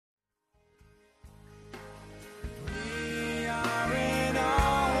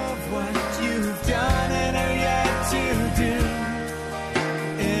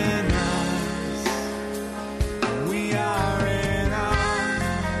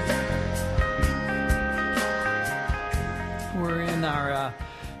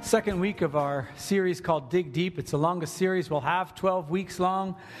second week of our series called Dig Deep. It's the longest series we'll have, 12 weeks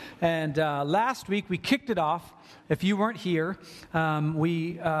long. And last week we kicked it off. If you weren't here,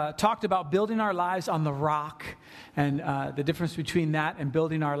 we talked about building our lives on the rock and the difference between that and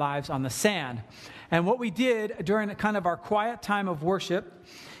building our lives on the sand. And what we did during kind of our quiet time of worship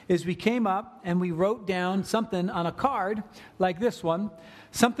is we came up and we wrote down something on a card like this one,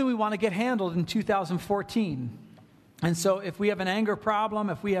 something we want to get handled in 2014. And so if we have an anger problem,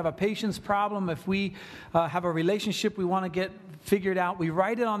 if we have a patience problem, if we have a relationship we want to get figured out, we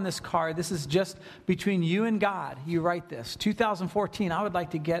write it on this card. This is just between you and God. You write this. 2014, I would like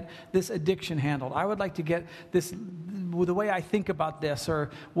to get this addiction handled. I would like to get this, the way I think about this,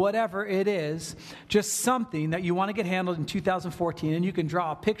 or whatever it is, just something that you want to get handled in 2014. And you can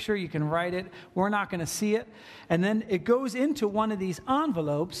draw a picture, you can write it. We're not going to see it. And then it goes into one of these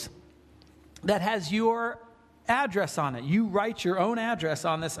envelopes that has your address on it. You write your own address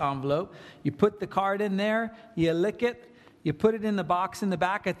on this envelope. You put the card in there, you lick it, you put it in the box in the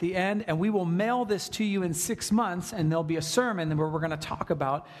back at the end, and we will mail this to you in 6 months, and there'll be a sermon where we're going to talk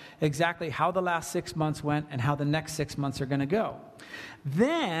about exactly how the last 6 months went and how the next 6 months are going to go.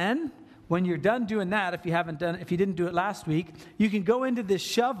 Then, when you're done doing that, if you didn't do it last week, you can go into this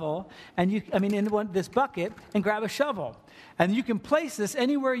shovel, and this bucket, and grab a shovel. And you can place this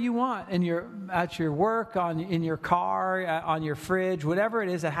anywhere you want at your work, in your car, on your fridge, whatever it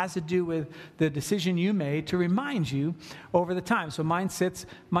is that has to do with the decision you made to remind you over the time. So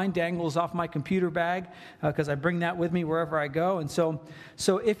mine dangles off my computer bag because I bring that with me wherever I go. And so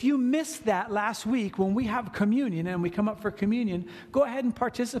if you missed that last week when we have communion and we come up for communion, go ahead and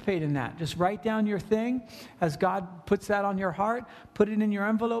participate in that. Just write down your thing as God puts that on your heart. Put it in your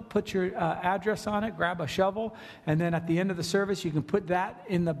envelope, put your address on it, grab a shovel, and then at the end of the service, you can put that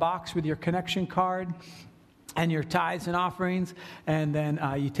in the box with your connection card and your tithes and offerings, and then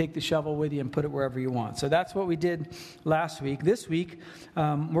you take the shovel with you and put it wherever you want. So that's what we did last week. This week,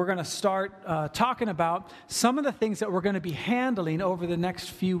 we're going to start talking about some of the things that we're going to be handling over the next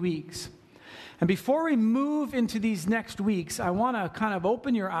few weeks. And before we move into these next weeks, I want to kind of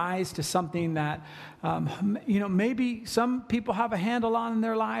open your eyes to something that, maybe some people have a handle on in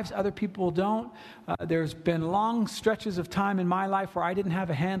their lives, other people don't. There's been long stretches of time in my life where I didn't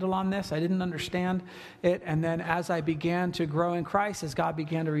have a handle on this. I didn't understand it. And then as I began to grow in Christ, as God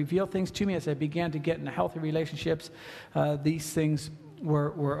began to reveal things to me, as I began to get into healthy relationships, these things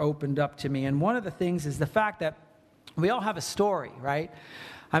were opened up to me. And one of the things is the fact that we all have a story, right?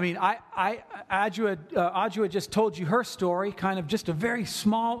 I mean, Adjua just told you her story, kind of just a very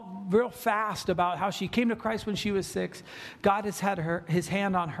small, real fast about how she came to Christ when she was 6. God has had his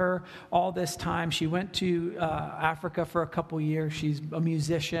hand on her all this time. She went to Africa for a couple years. She's a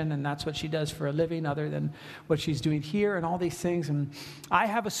musician, and that's what she does for a living other than what she's doing here and all these things. And I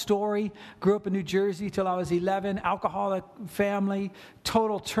have a story. Grew up in New Jersey till I was 11, alcoholic family,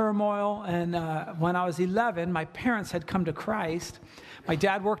 total turmoil. And when I was 11, my parents had come to Christ. My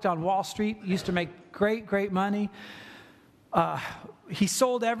dad worked on Wall Street, used to make great money. He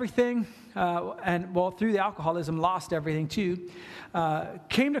sold everything, through the alcoholism, lost everything too.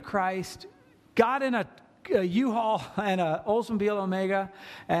 Came to Christ, got in a U-Haul and a Oldsmobile Omega,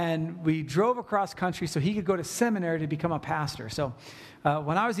 and we drove across country so he could go to seminary to become a pastor. So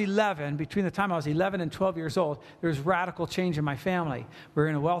when I was 11, between the time I was 11 and 12 years old, there was radical change in my family. We were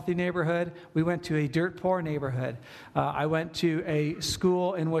in a wealthy neighborhood. We went to a dirt poor neighborhood. I went to a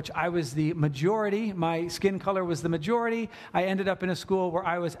school in which I was the majority. My skin color was the majority. I ended up in a school where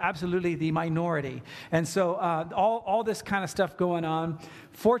I was absolutely the minority. And so all this kind of stuff going on.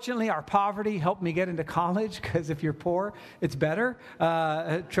 Fortunately, our poverty helped me get into college, because if you're poor, it's better.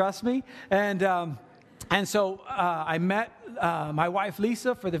 Trust me. And so I met my wife,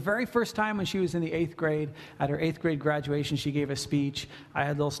 Lisa, for the very first time when she was in the 8th grade. At her 8th grade graduation, she gave a speech. I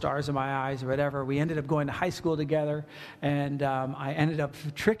had little stars in my eyes or whatever. We ended up going to high school together, and I ended up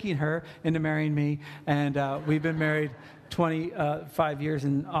tricking her into marrying me. And we've been married 25 years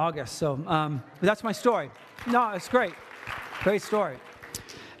in August. So that's my story. No, it's great. Great story.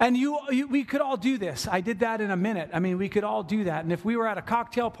 And we could all do this. I did that in a minute. I mean, we could all do that. And if we were at a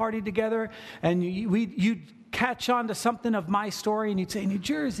cocktail party together and you'd catch on to something of my story and you'd say, New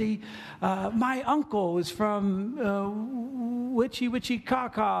Jersey, my uncle is from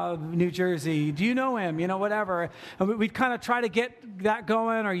Wichita, New Jersey. Do you know him? Whatever. And we'd kind of try to get that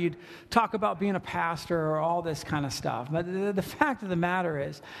going, or you'd talk about being a pastor or all this kind of stuff. But the fact of the matter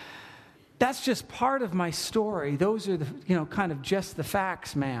is, that's just part of my story. Those are kind of just the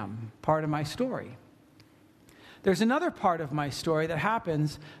facts, ma'am, part of my story. There's another part of my story that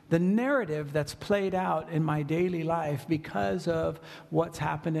happens, the narrative that's played out in my daily life because of what's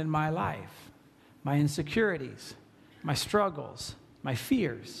happened in my life, my insecurities, my struggles, my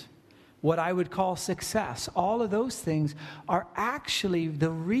fears, what I would call success. All of those things are actually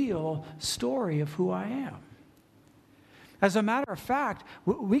the real story of who I am. As a matter of fact,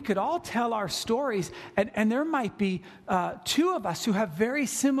 we could all tell our stories, and there might be two of us who have very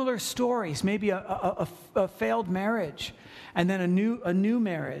similar stories, maybe a failed marriage, and then a new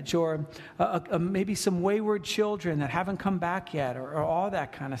marriage, or maybe some wayward children that haven't come back yet, or all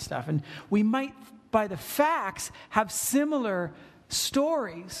that kind of stuff. And we might, by the facts, have similar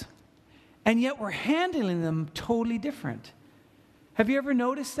stories, and yet we're handling them totally different. Have you ever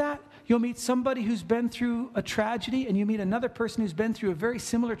noticed that? You'll meet somebody who's been through a tragedy, and you meet another person who's been through a very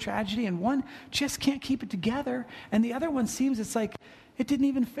similar tragedy, and one just can't keep it together, and the other one seems it's like it didn't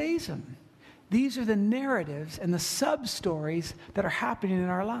even faze them. These are the narratives and the sub-stories that are happening in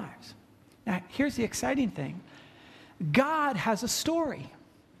our lives. Now, here's the exciting thing. God has a story.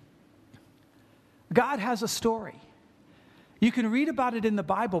 God has a story. You can read about it in the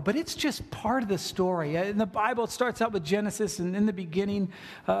Bible, but it's just part of the story. In the Bible, it starts out with Genesis, and in the beginning,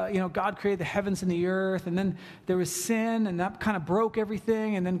 God created the heavens and the earth, and then there was sin, and that kind of broke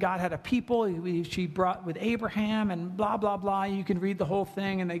everything, and then God had a people she brought with Abraham, and blah, blah, blah. You can read the whole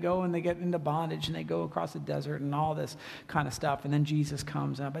thing, and they go and they get into bondage, and they go across the desert, and all this kind of stuff, and then Jesus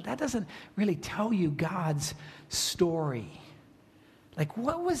comes. But that doesn't really tell you God's story. Like,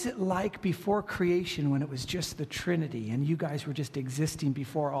 what was it like before creation when it was just the Trinity and you guys were just existing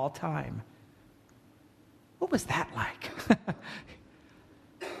before all time? What was that like?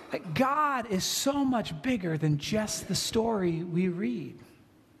 Like, God is so much bigger than just the story we read.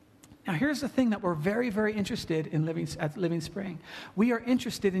 Now, here's the thing that we're very, very interested in at Living Spring. We are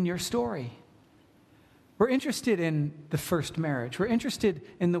interested in your story. We're interested in the first marriage. We're interested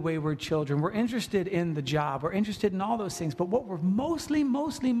in the wayward children. We're interested in the job. We're interested in all those things. But what we're mostly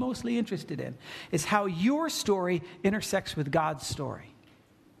interested in is how your story intersects with God's story.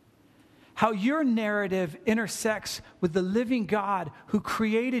 How your narrative intersects with the living God who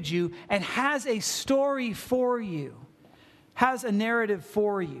created you and has a story for you, has a narrative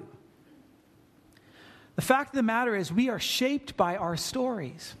for you. The fact of the matter is we are shaped by our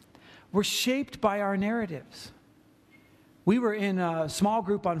stories. We're shaped by our narratives. We were in a small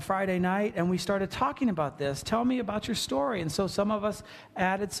group on Friday night, and we started talking about this. Tell me about your story. And so some of us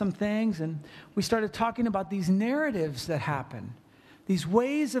added some things, and we started talking about these narratives that happen, these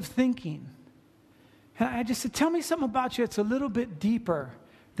ways of thinking. And I just said, tell me something about you. It's a little bit deeper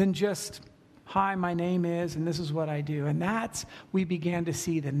than just, hi, my name is, and this is what I do. And we began to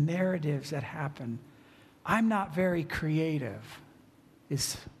see the narratives that happen. I'm not very creative,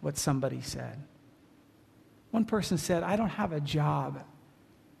 is what somebody said. One person said, I don't have a job.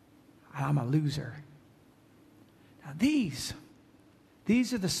 I'm a loser. Now these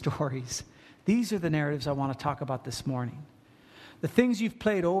are the stories. These are the narratives I want to talk about this morning. The things you've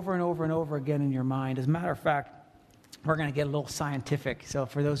played over and over and over again in your mind. As a matter of fact, we're going to get a little scientific. So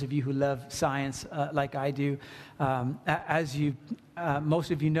for those of you who love science like I do,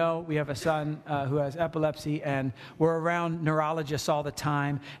 most of you know, we have a son who has epilepsy, and we're around neurologists all the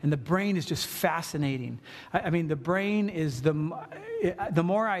time, and the brain is just fascinating. I mean, the brain is the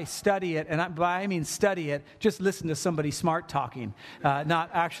more I study it, and by I mean study it, just listen to somebody smart talking, not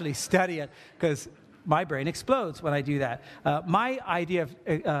actually study it, because my brain explodes when I do that. My idea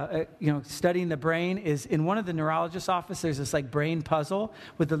of studying the brain is in one of the neurologist's office. There's this like brain puzzle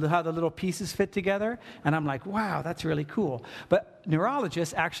with how the little pieces fit together, and I'm like, wow, that's really cool. But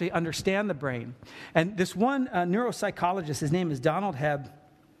neurologists actually understand the brain, and this one neuropsychologist, his name is Donald Hebb.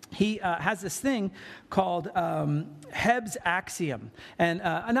 He has this thing called Hebb's axiom. And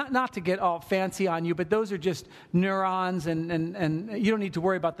not to get all fancy on you, but those are just neurons, and you don't need to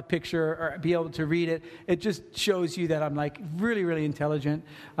worry about the picture or be able to read it. It just shows you that I'm like really, really intelligent,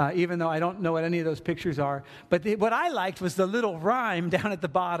 even though I don't know what any of those pictures are. But what I liked was the little rhyme down at the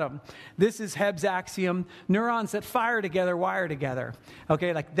bottom. This is Hebb's axiom: neurons that fire together wire together.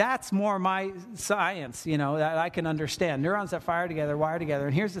 Okay, like that's more my science, that I can understand. Neurons that fire together wire together.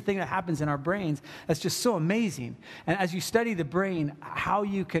 And here's the thing that happens in our brains that's just so amazing. And as you study the brain, how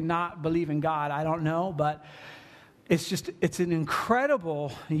you cannot believe in God, I don't know, but it's an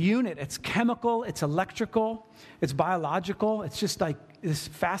incredible unit. It's chemical, it's electrical, it's biological. It's just like this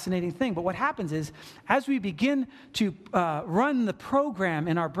fascinating thing. But what happens is, as we begin to run the program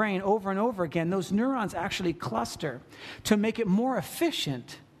in our brain over and over again, those neurons actually cluster to make it more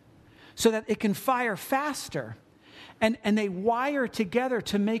efficient so that it can fire faster. and they wire together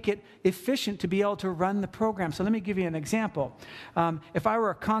to make it efficient to be able to run the program. So let me give you an example. If I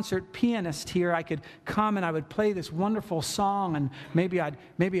were a concert pianist here, I could come and I would play this wonderful song, and maybe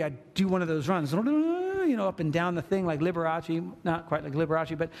I'd do one of those runs, up and down the thing like Liberace, not quite like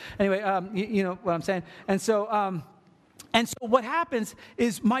Liberace, but anyway, you know what I'm saying. And so what happens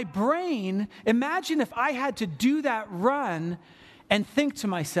is my brain, imagine if I had to do that run and think to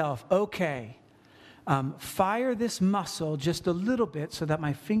myself, okay, fire this muscle just a little bit so that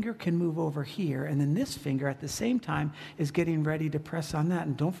my finger can move over here, and then this finger at the same time is getting ready to press on that.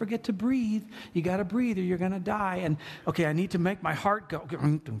 And don't forget to breathe. You got to breathe or you're going to die. And okay, I need to make my heart go.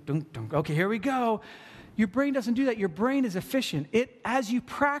 Okay, here we go. Your brain doesn't do that. Your brain is efficient. As you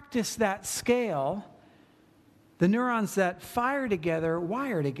practice that scale, the neurons that fire together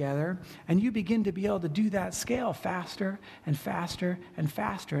wire together, and you begin to be able to do that scale faster and faster and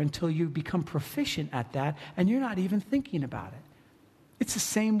faster until you become proficient at that, and you're not even thinking about it. It's the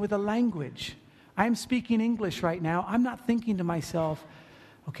same with a language. I'm speaking English right now. I'm not thinking to myself,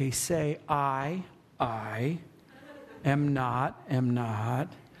 okay, say I am not,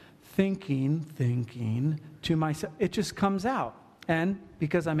 thinking to myself. It just comes out. And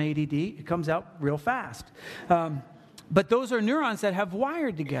because I'm ADD, it comes out real fast. But those are neurons that have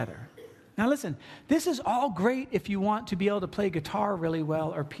wired together. Now listen, this is all great if you want to be able to play guitar really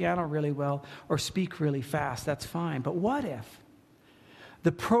well or piano really well or speak really fast. That's fine. But what if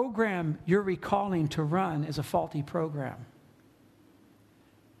the program you're recalling to run is a faulty program?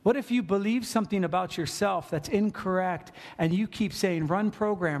 What if you believe something about yourself that's incorrect and you keep saying, run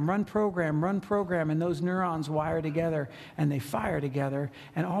program, and those neurons wire together and they fire together,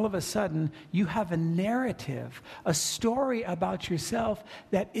 and all of a sudden you have a narrative, a story about yourself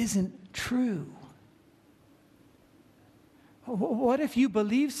that isn't true? What if you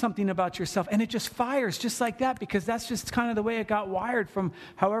believe something about yourself and it just fires just like that, because that's just kind of the way it got wired from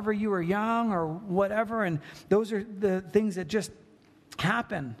however you were young or whatever, and those are the things that just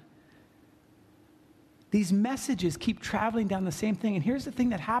happen. These messages keep traveling down the same thing. And here's the thing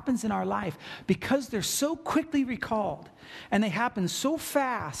that happens in our life. Because they're so quickly recalled and they happen so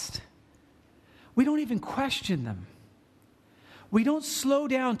fast, we don't even question them. We don't slow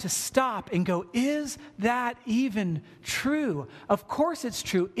down to stop and go, is that even true? Of course it's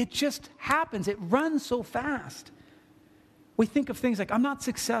true. It just happens. It runs so fast. We think of things like, I'm not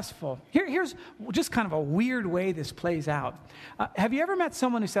successful. Here's just kind of a weird way this plays out. Have you ever met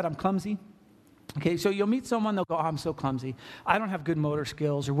someone who said, I'm clumsy? Okay, so you'll meet someone, they'll go, I'm so clumsy. I don't have good motor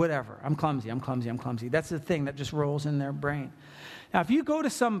skills or whatever. I'm clumsy. That's the thing that just rolls in their brain. Now, if you go to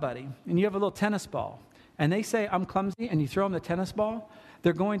somebody and you have a little tennis ball and they say, I'm clumsy, and you throw them the tennis ball,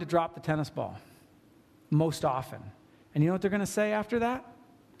 they're going to drop the tennis ball most often. And you know what they're going to say after that?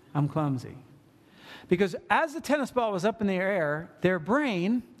 I'm clumsy. Because as the tennis ball was up in the air, their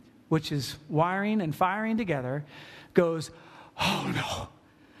brain, which is wiring and firing together, goes, oh no,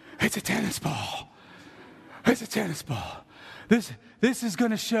 it's a tennis ball. It's a tennis ball. This is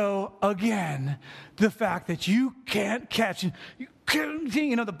going to show again the fact that you can't catch it.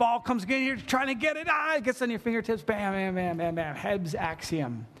 The ball comes again, you're trying to get it. It gets on your fingertips. Bam, bam, bam, bam, bam. Hebb's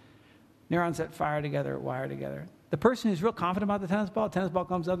axiom. Neurons that fire together, wire together. The person who's real confident about the tennis ball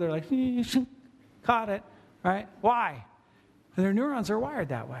comes up, they're like, caught it, right? Why? Their neurons are wired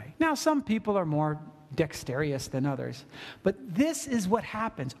that way. Now, some people are more dexterous than others, but this is what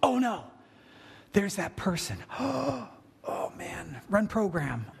happens. Oh, no, there's that person. Oh, man, run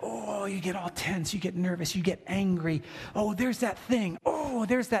program. Oh, you get all tense, you get nervous, you get angry. Oh, there's that thing. Oh,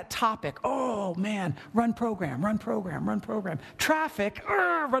 there's that topic. Oh, man, run program. Traffic,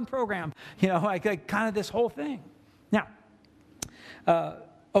 run program. Like kind of this whole thing. Now,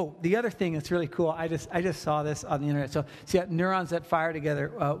 the other thing that's really cool, I just saw this on the internet. So, see, neurons that fire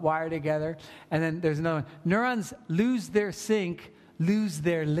together, wire together, and then there's another one. Neurons lose their sync, lose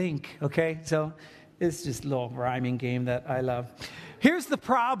their link, okay? So, it's just a little rhyming game that I love. Here's the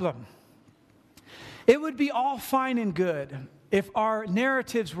problem. It would be all fine and good if our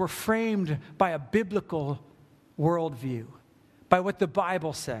narratives were framed by a biblical worldview, by what the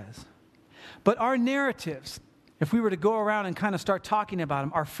Bible says. But our narratives, if we were to go around and kind of start talking about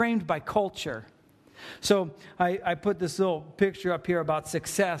them, are framed by culture. So I put this little picture up here about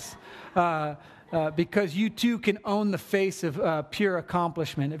success because you too can own the face of pure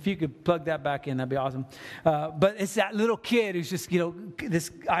accomplishment. If you could plug that back in, that'd be awesome. But it's that little kid who's just,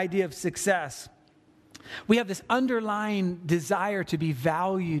 this idea of success. We have this underlying desire to be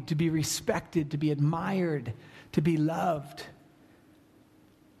valued, to be respected, to be admired, to be loved.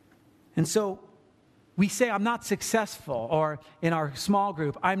 And so we say, I'm not successful, or in our small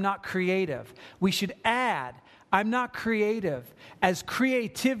group, I'm not creative. We should add, I'm not creative, as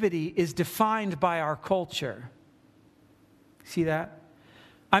creativity is defined by our culture. See that?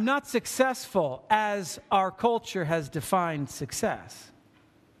 I'm not successful as our culture has defined success.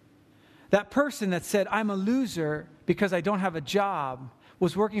 That person that said, I'm a loser because I don't have a job,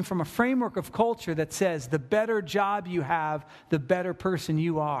 was working from a framework of culture that says the better job you have, the better person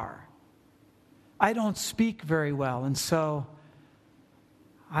you are. I don't speak very well, and so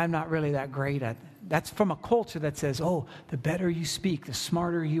I'm not really that great at it. That's from a culture that says, oh, the better you speak, the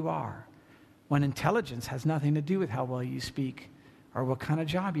smarter you are. When intelligence has nothing to do with how well you speak or what kind of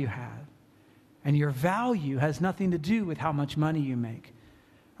job you have. And your value has nothing to do with how much money you make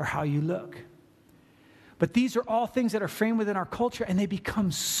or how you look. But these are all things that are framed within our culture, and they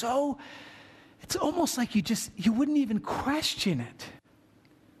become so, it's almost like you wouldn't even question it.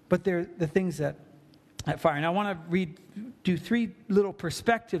 But they're the things that fire. And I want to do three little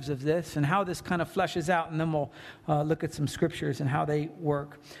perspectives of this and how this kind of fleshes out, and then we'll look at some scriptures and how they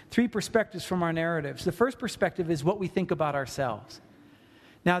work. Three perspectives from our narratives. The first perspective is what we think about ourselves.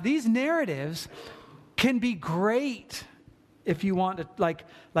 Now, these narratives can be great if you want to,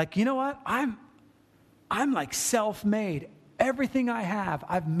 like you know what? I'm like self-made. Everything I have,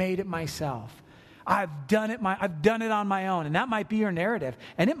 I've made it myself. I've done it on my own. And that might be your narrative.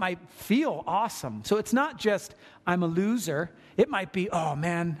 And it might feel awesome. So it's not just, I'm a loser. It might be, oh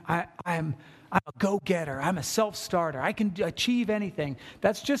man, I'm a go-getter. I'm a self-starter. I can achieve anything.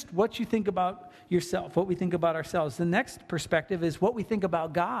 That's just what you think about yourself, what we think about ourselves. The next perspective is what we think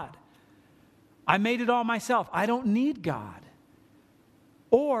about God. I made it all myself. I don't need God.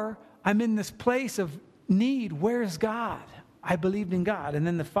 Or I'm in this place of need. Where's God? I believed in God. And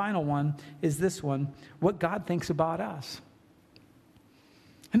then the final one is this one, what God thinks about us.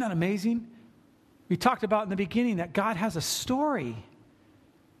 Isn't that amazing? We talked about in the beginning that God has a story.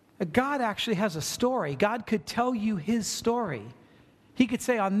 That God actually has a story. God could tell you his story. He could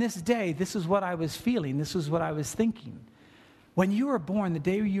say, on this day, this is what I was feeling. This is what I was thinking. When you were born, the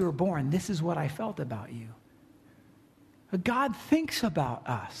day you were born, this is what I felt about you. But God thinks about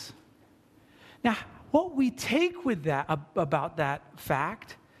us. Now, what we take with that, about that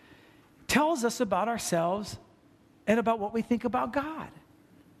fact, tells us about ourselves and about what we think about God.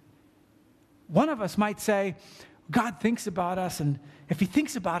 One of us might say, God thinks about us, and if he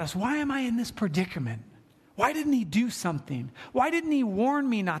thinks about us, why am I in this predicament? Why didn't he do something? Why didn't he warn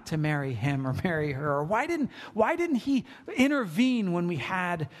me not to marry him or marry her? Or why didn't he intervene when we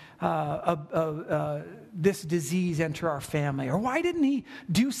had this disease enter our family? Or why didn't he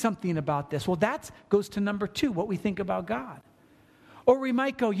do something about this? Well, that goes to number 2, what we think about God. Or we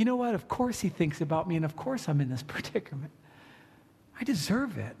might go, you know what? Of course he thinks about me, and of course I'm in this predicament. I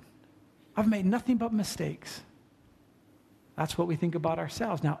deserve it. I've made nothing but mistakes. That's what we think about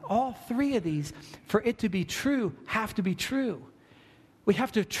ourselves. Now, all three of these, for it to be true, have to be true. We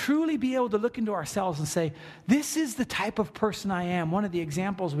have to truly be able to look into ourselves and say, this is the type of person I am. One of the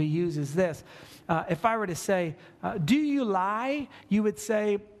examples we use is this. If I were to say, do you lie? You would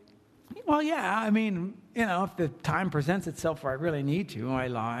say, well, yeah, I mean, if the time presents itself where I really need to, I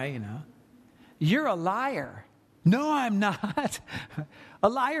lie, You're a liar. No, I'm not. A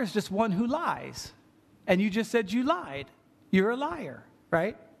liar is just one who lies. And you just said you lied. You're a liar,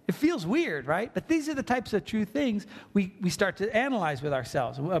 right? It feels weird, right? But these are the types of true things we start to analyze with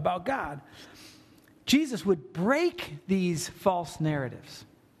ourselves about God. Jesus would break these false narratives.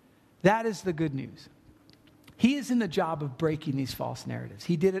 That is the good news. He is in the job of breaking these false narratives.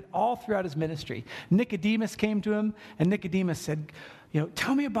 He did it all throughout his ministry. Nicodemus came to him, and Nicodemus said,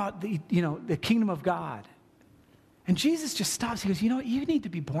 tell me about the kingdom of God. And Jesus just stops. He goes, you need to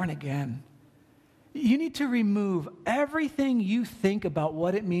be born again. You need to remove everything you think about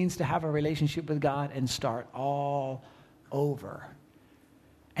what it means to have a relationship with God and start all over.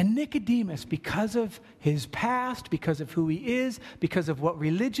 And Nicodemus, because of his past, because of who he is, because of what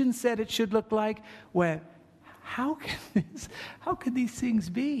religion said it should look like, went, how could these things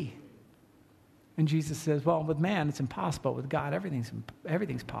be? And Jesus says, well, with man, it's impossible. With God,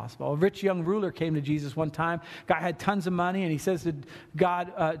 everything's possible. A rich young ruler came to Jesus one time. Guy had tons of money, and he says to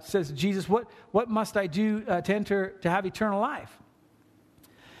God, says to Jesus, what must I do to have eternal life?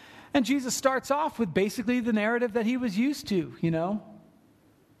 And Jesus starts off with basically the narrative that he was used to,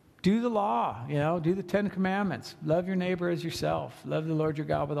 Do the law, do the 10 commandments. Love your neighbor as yourself. Love the Lord your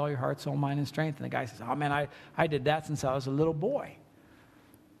God with all your heart, soul, mind, and strength. And the guy says, oh man, I did that since I was a little boy.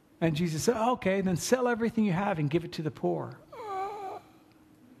 And Jesus said, okay, then sell everything you have and give it to the poor.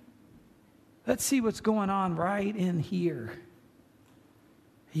 Let's see what's going on right in here.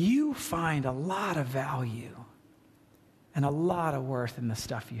 You find a lot of value and a lot of worth in the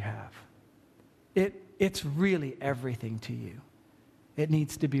stuff you have. it's really everything to you. It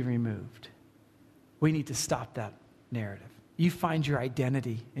needs to be removed. We need to stop that narrative. You find your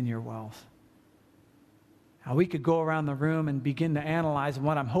identity in your wealth. Now, we could go around the room and begin to analyze, and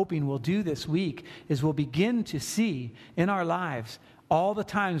what I'm hoping we'll do this week is we'll begin to see in our lives all the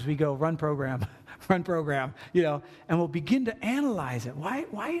times we go, run program, and we'll begin to analyze it. Why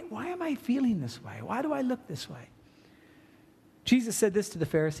am I feeling this way? Why do I look this way? Jesus said this to the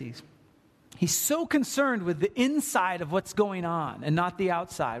Pharisees. He's so concerned with the inside of what's going on and not the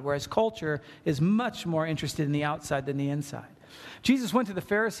outside, whereas culture is much more interested in the outside than the inside. Jesus went to the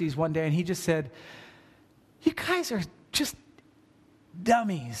Pharisees one day and he just said, you guys are just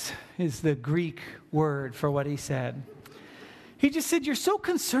dummies, is the Greek word for what he said. He just said, you're so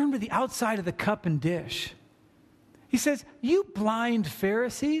concerned with the outside of the cup and dish. He says, you blind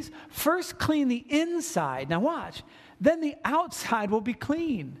Pharisees, first clean the inside. Now watch, then the outside will be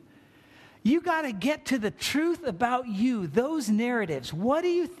clean. You got to get to the truth about you, those narratives. What do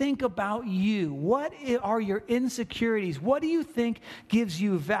you think about you? What are your insecurities? What do you think gives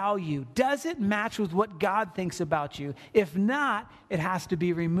you value? Does it match with what God thinks about you? If not, it has to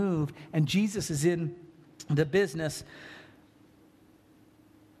be removed. And Jesus is in the business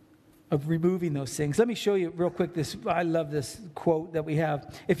of removing those things. Let me show you real quick this. I love this quote that we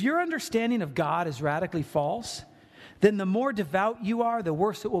have. If your understanding of God is radically false, then the more devout you are, the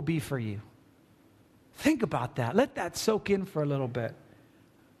worse it will be for you. Think about that. Let that soak in for a little bit.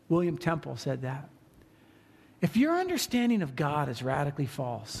 William Temple said that. If your understanding of God is radically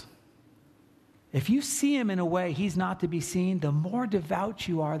false, if you see him in a way he's not to be seen, the more devout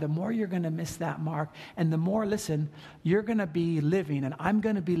you are, the more you're going to miss that mark. And the more, listen, you're going to be living, and I'm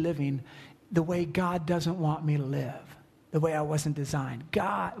going to be living the way God doesn't want me to live, the way I wasn't designed.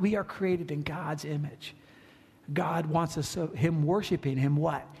 God, we are created in God's image. God wants us, him worshiping him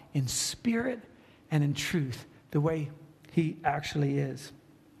what? In spirit and in truth, the way he actually is.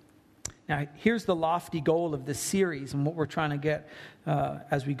 Now, here's the lofty goal of this series and what we're trying to get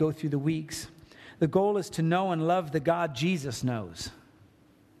as we go through the weeks. The goal is to know and love the God Jesus knows.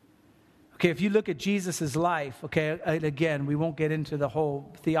 Okay, if you look at Jesus' life, okay, again, we won't get into the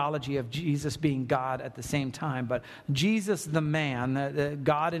whole theology of Jesus being God at the same time, but Jesus the man, the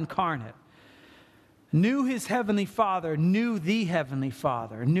God incarnate, knew his heavenly Father, knew the heavenly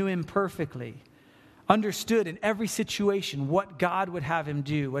Father, knew him perfectly, understood in every situation what God would have him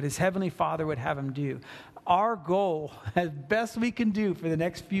do, what his heavenly Father would have him do. Our goal, as best we can do for the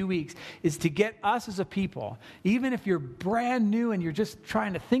next few weeks, is to get us as a people, even if you're brand new and you're just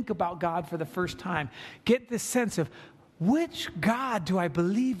trying to think about God for the first time, get this sense of, which God do I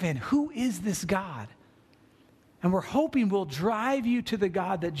believe in? Who is this God? And we're hoping will drive you to the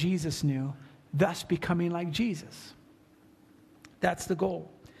God that Jesus knew, thus becoming like Jesus. That's the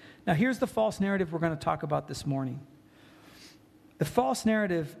goal. Now, here's the false narrative we're going to talk about this morning. The false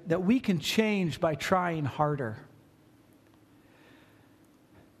narrative that we can change by trying harder.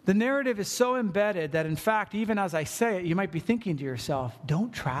 The narrative is so embedded that, in fact, even as I say it, you might be thinking to yourself,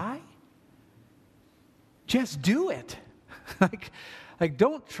 don't try. Just do it. like,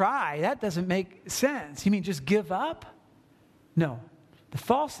 don't try. That doesn't make sense. You mean just give up? No. The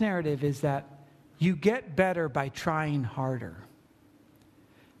false narrative is that you get better by trying harder.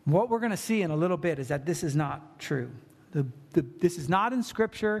 What we're going to see in a little bit is that this is not true. This is not in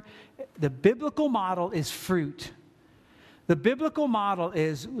Scripture. The biblical model is fruit. The biblical model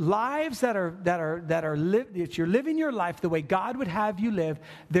is lives that are lived. If you're living your life the way God would have you live,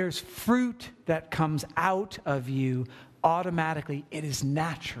 there's fruit that comes out of you automatically. It is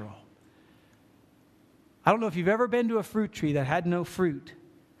natural. I don't know if you've ever been to a fruit tree that had no fruit,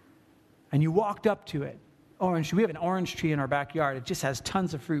 and you walked up to it. We have an orange tree in our backyard. It just has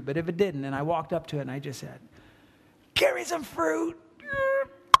tons of fruit. But if it didn't, and I walked up to it and I just said, "Give me some fruit."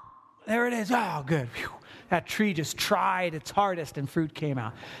 There it is. Oh, good. Whew. That tree just tried its hardest and fruit came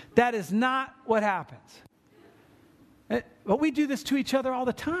out. That is not what happens. But we do this to each other all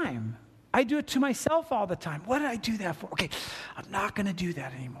the time. I do it to myself all the time. What did I do that for? Okay, I'm not going to do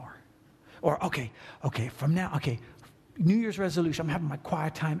that anymore. Or, okay, from now, New Year's resolution, I'm having my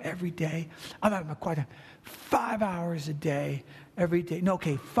quiet time every day. I'm having my quiet time 5 hours a day, every day. No,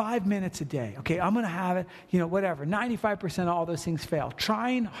 5 minutes a day. Okay, I'm going to have it, whatever. 95% of all those things fail.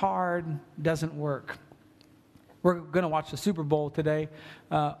 Trying hard doesn't work. We're going to watch the Super Bowl today,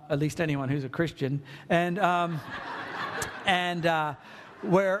 at least anyone who's a Christian. And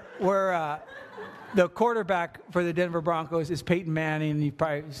where the quarterback for the Denver Broncos is Peyton Manning. You've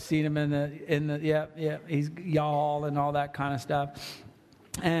probably seen him he's y'all and all that kind of stuff.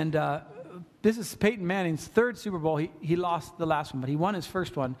 And this is Peyton Manning's third Super Bowl. He lost the last one, but he won his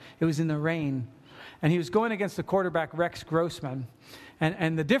first one. It was in the rain. and he was going against the quarterback, Rex Grossman.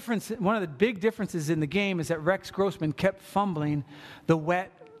 And the difference, one of the big differences in the game is that Rex Grossman kept fumbling the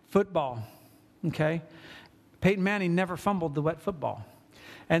wet football, okay? Peyton Manning never fumbled the wet football.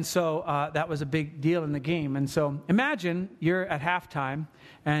 And so that was a big deal in the game. And so imagine you're at halftime,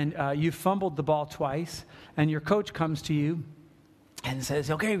 and you fumbled the ball twice, and your coach comes to you and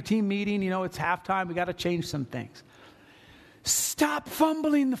says, okay, team meeting, it's halftime, we got to change some things. Stop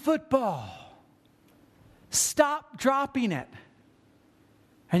fumbling the football. Stop dropping it.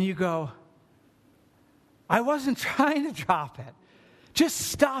 And you go, I wasn't trying to drop it. Just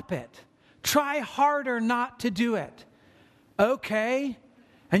stop it. Try harder not to do it. Okay.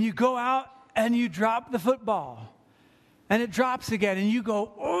 And you go out and you drop the football. And it drops again. And you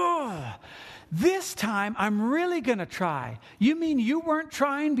go, oh, this time I'm really going to try. You mean you weren't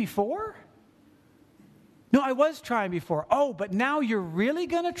trying before? No, I was trying before. Oh, but now you're really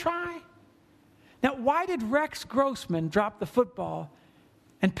going to try? Now, why did Rex Grossman drop the football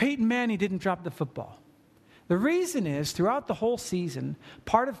and Peyton Manning didn't drop the football? The reason is, throughout the whole season,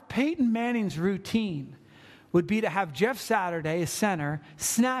 part of Peyton Manning's routine would be to have Jeff Saturday, his center,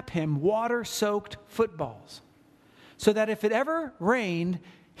 snap him water-soaked footballs, so that if it ever rained,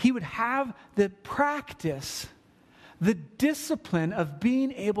 he would have the practice, the discipline of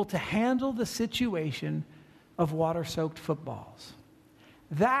being able to handle the situation of water-soaked footballs.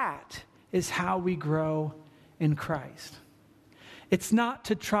 That is how we grow in Christ. It's not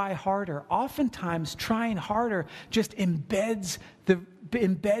to try harder. Oftentimes, trying harder just embeds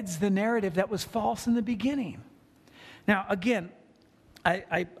the narrative that was false in the beginning. Now, again,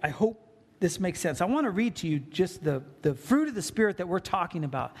 I hope this makes sense. I want to read to you just the fruit of the Spirit that we're talking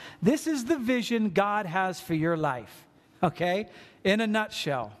about. This is the vision God has for your life, okay? In a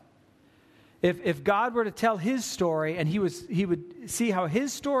nutshell. If God were to tell his story and he would see how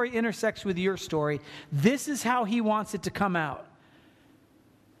his story intersects with your story, this is how he wants it to come out.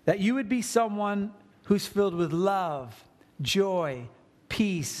 That you would be someone who's filled with love, joy,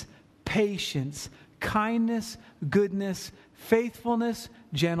 peace, patience, kindness, goodness, faithfulness,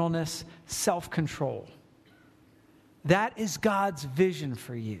 gentleness, self-control. That is God's vision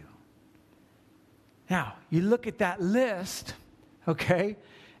for you. Now, you look at that list, okay,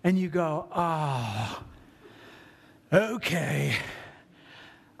 and you go, oh, okay,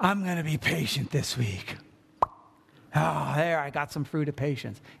 I'm going to be patient this week. Oh, there, I got some fruit of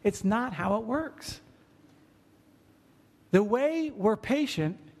patience. It's not how it works. The way we're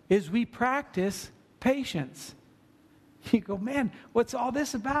patient is we practice patience. You go, man, what's all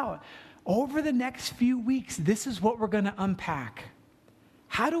this about? Over the next few weeks, this is what we're going to unpack.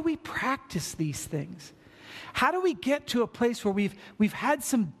 How do we practice these things? How do we get to a place where we've had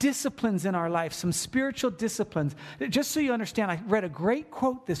some disciplines in our life, some spiritual disciplines? Just so you understand, I read a great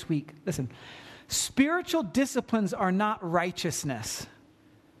quote this week. Listen. Spiritual disciplines are not righteousness.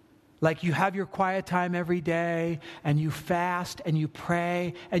 Like you have your quiet time every day and you fast and you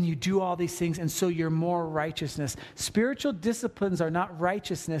pray and you do all these things and so you're more righteousness. Spiritual disciplines are not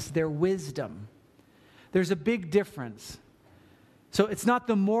righteousness, they're wisdom. There's a big difference. So it's not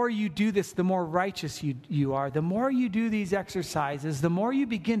the more you do this, the more righteous you are. The more you do these exercises, the more you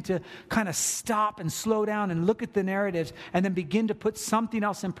begin to kind of stop and slow down and look at the narratives and then begin to put something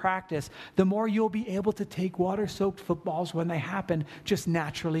else in practice, the more you'll be able to take water-soaked footballs when they happen just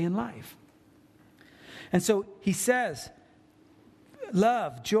naturally in life. And so he says,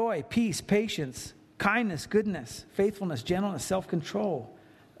 love, joy, peace, patience, kindness, goodness, faithfulness, gentleness, self-control.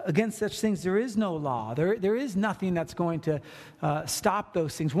 Against such things, there is no law. There is nothing that's going to stop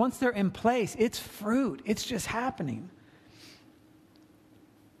those things. Once they're in place, it's fruit. It's just happening.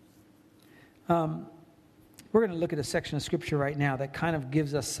 We're going to look at a section of Scripture right now that kind of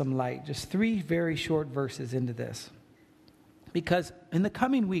gives us some light. Just 3 very short verses into this. Because in the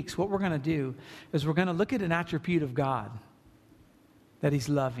coming weeks, what we're going to do is we're going to look at an attribute of God, that he's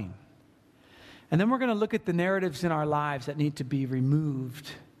loving. And then we're going to look at the narratives in our lives that need to be removed,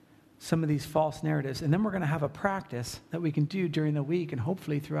 some of these false narratives. And then we're going to have a practice that we can do during the week and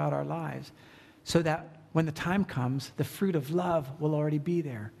hopefully throughout our lives so that when the time comes, the fruit of love will already be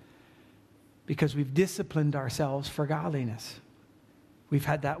there because we've disciplined ourselves for godliness. We've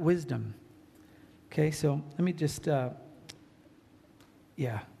had that wisdom. Okay, so let me just,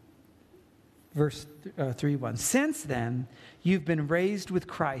 Verse 3:1. Since then, you've been raised with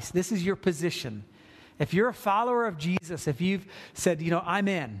Christ. This is your position. If you're a follower of Jesus, if you've said, I'm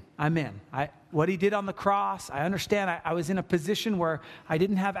in. What he did on the cross, I understand. I was in a position where I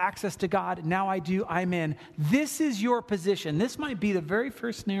didn't have access to God. Now I do. I'm in. This is your position. This might be the very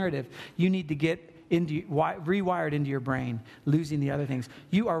first narrative you need to get rewired into your brain, losing the other things.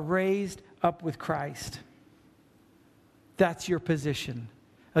 You are raised up with Christ. That's your position.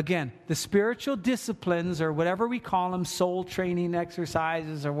 Again, the spiritual disciplines, or whatever we call them, soul training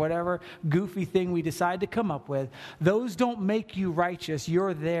exercises or whatever goofy thing we decide to come up with, those don't make you righteous.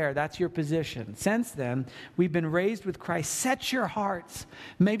 You're there. That's your position. Since then, we've been raised with Christ. Set your hearts.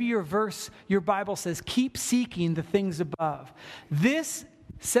 Maybe your Bible says, keep seeking the things above.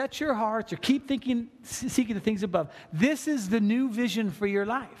 Set your hearts, or keep seeking the things above. This is the new vision for your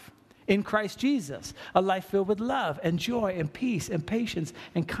life. In Christ Jesus, a life filled with love and joy and peace and patience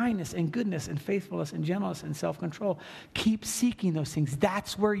and kindness and goodness and faithfulness and gentleness and self-control. Keep seeking those things.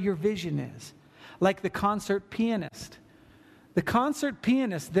 That's where your vision is. Like the concert pianist. The concert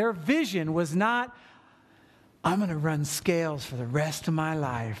pianist, their vision was not, I'm going to run scales for the rest of my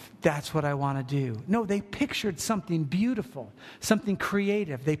life. That's what I want to do. No, they pictured something beautiful, something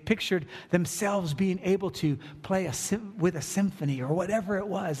creative. They pictured themselves being able to play with a symphony or whatever it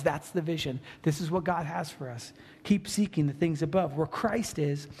was. That's the vision. This is what God has for us. Keep seeking the things above, where Christ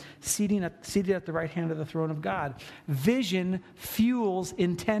is, seated at the right hand of the throne of God. Vision fuels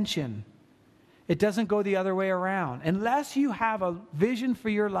intention. It doesn't go the other way around. Unless you have a vision for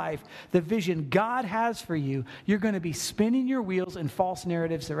your life, the vision God has for you, you're going to be spinning your wheels in false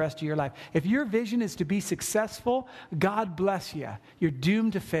narratives the rest of your life. If your vision is to be successful, God bless you. You're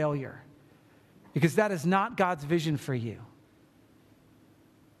doomed to failure, because that is not God's vision for you.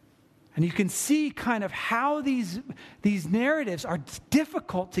 And you can see kind of how these narratives are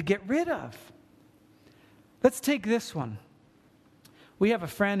difficult to get rid of. Let's take this one. We have a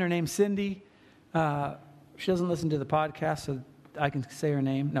friend, her name's Cindy. She doesn't listen to the podcast, so I can say her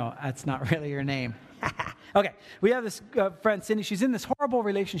name. No, that's not really her name. Okay, we have this friend, Cindy. She's in this horrible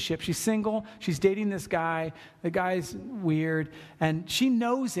relationship. She's single. She's dating this guy. The guy's weird, and she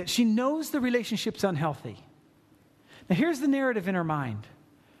knows it. She knows the relationship's unhealthy. Now, here's the narrative in her mind.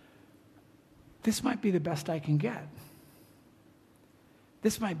 This might be the best I can get.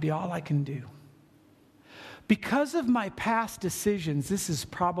 This might be all I can do. Because of my past decisions, this is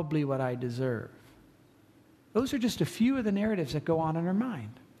probably what I deserve. Those are just a few of the narratives that go on in her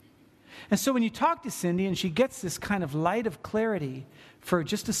mind. And so when you talk to Cindy and she gets this kind of light of clarity for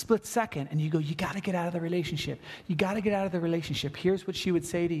just a split second, and you go, you got to get out of the relationship. You got to get out of the relationship. Here's what she would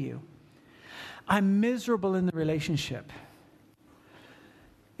say to you. I'm miserable in the relationship.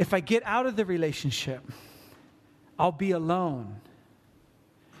 If I get out of the relationship, I'll be alone.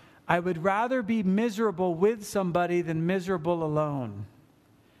 I would rather be miserable with somebody than miserable alone.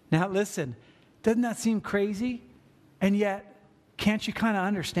 Now listen, doesn't that seem crazy? And yet, can't you kind of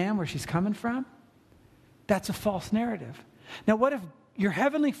understand where she's coming from? That's a false narrative. Now what if your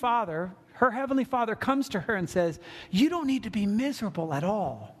heavenly Father, her heavenly Father, comes to her and says, you don't need to be miserable at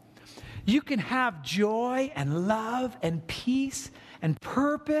all. You can have joy and love and peace and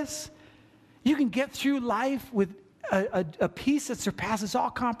purpose. You can get through life with a peace that surpasses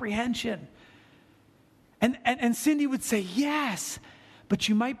all comprehension. And Cindy would say, yes, but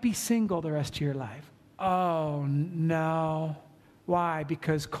you might be single the rest of your life. Oh, no. Why?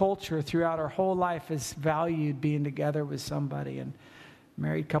 Because culture throughout our whole life has valued being together with somebody, and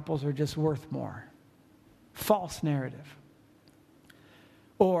married couples are just worth more. False narrative.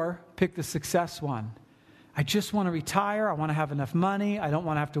 Or pick the success one. I just want to retire. I want to have enough money. I don't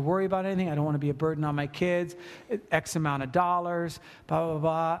want to have to worry about anything. I don't want to be a burden on my kids. X amount of dollars, blah,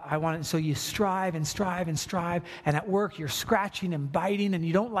 blah, blah. So you strive and strive and strive. And at work, you're scratching and biting, and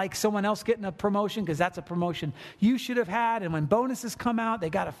you don't like someone else getting a promotion because that's a promotion you should have had. And when bonuses come out, they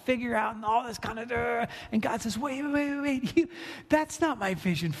got to figure out and all this kind of, and God says, wait. That's not my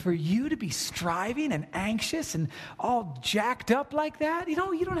vision for you to be striving and anxious and all jacked up like that. You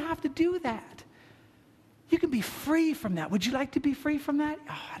don't have to do that. You can be free from that. Would you like to be free from that?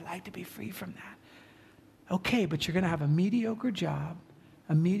 Oh, I'd like to be free from that. Okay, but you're going to have a mediocre job,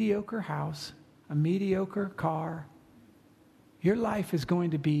 a mediocre house, a mediocre car. Your life is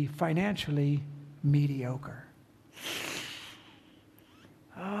going to be financially mediocre.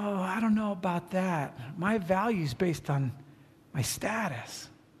 Oh, I don't know about that. My value is based on my status.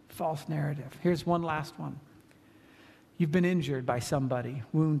 False narrative. Here's one last one. You've been injured by somebody,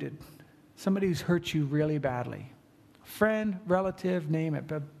 wounded. Somebody who's hurt you really badly. A friend, relative, name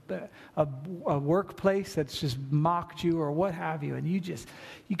it. A workplace that's just mocked you or what have you. And you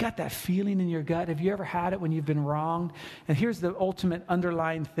got that feeling in your gut. Have you ever had it when you've been wronged? And here's the ultimate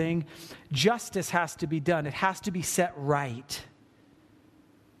underlying thing. Justice has to be done. It has to be set right.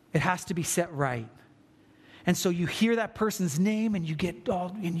 It has to be set right. And so you hear that person's name and you get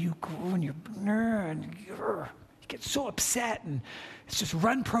all, and you go and you get so upset, and it's just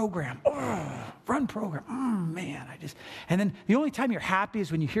run program. Oh, run program. Man, and then the only time you're happy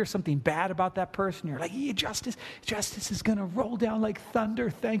is when you hear something bad about that person. You're like, yeah, justice is going to roll down like thunder.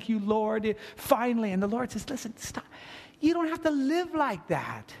 Thank you, Lord. Finally. And the Lord says, listen, stop. You don't have to live like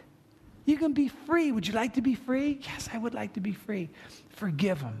that. You can be free. Would you like to be free? Yes, I would like to be free.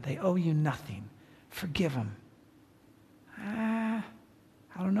 Forgive them. They owe you nothing. Forgive them. I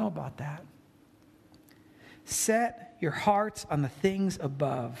don't know about that. Set your hearts on the things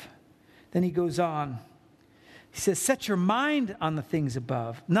above. Then he goes on. He says, set your mind on the things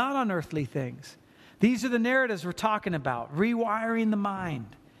above, not on earthly things. These are the narratives we're talking about. Rewiring the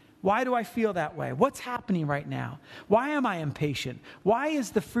mind. Why do I feel that way? What's happening right now? Why am I impatient? Why is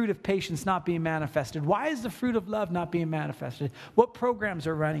the fruit of patience not being manifested? Why is the fruit of love not being manifested? What programs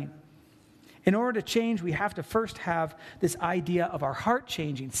are running? In order to change, we have to first have this idea of our heart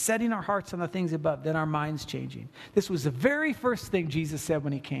changing, setting our hearts on the things above, then our minds changing. This was the very first thing Jesus said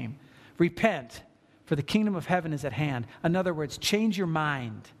when he came. Repent, for the kingdom of heaven is at hand. In other words, change your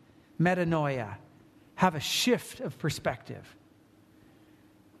mind. Metanoia. Have a shift of perspective.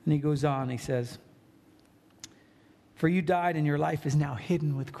 And he goes on, he says, for you died and your life is now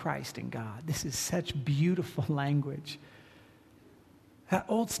hidden with Christ in God. This is such beautiful language. That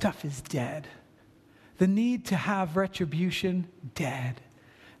old stuff is dead. The need to have retribution, dead.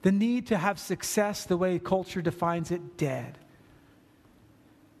 The need to have success the way culture defines it, dead.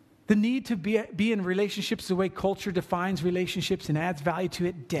 The need to be in relationships the way culture defines relationships and adds value to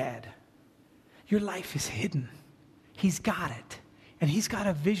it, dead. Your life is hidden. He's got it. And he's got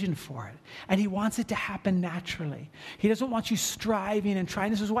a vision for it. And he wants it to happen naturally. He doesn't want you striving and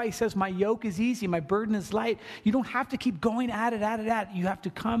trying. This is why he says, my yoke is easy, my burden is light. You don't have to keep going at it. You have to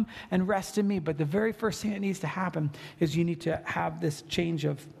come and rest in me. But the very first thing that needs to happen is you need to have this change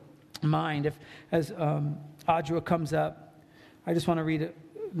of mind. As Audra comes up, I just want to read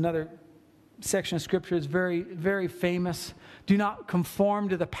another section of scripture. It's very, very famous. Do not conform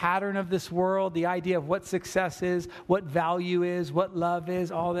to the pattern of this world, the idea of what success is, what value is, what love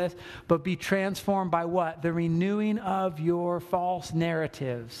is, all this, but be transformed by what? The renewing of your false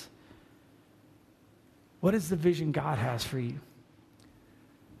narratives. What is the vision God has for you?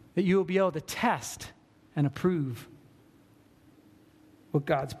 That you will be able to test and approve what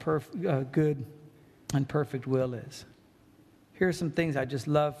God's good and perfect will is. Here are some things I just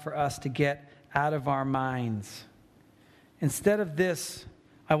love for us to get out of our minds. Instead of this,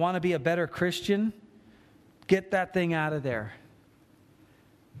 I want to be a better Christian, get that thing out of there.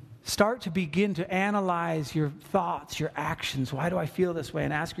 Start to begin to analyze your thoughts, your actions. Why do I feel this way?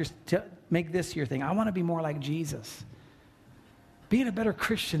 And make this your thing. I want to be more like Jesus. Being a better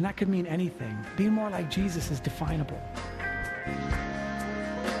Christian, that could mean anything. Being more like Jesus is definable.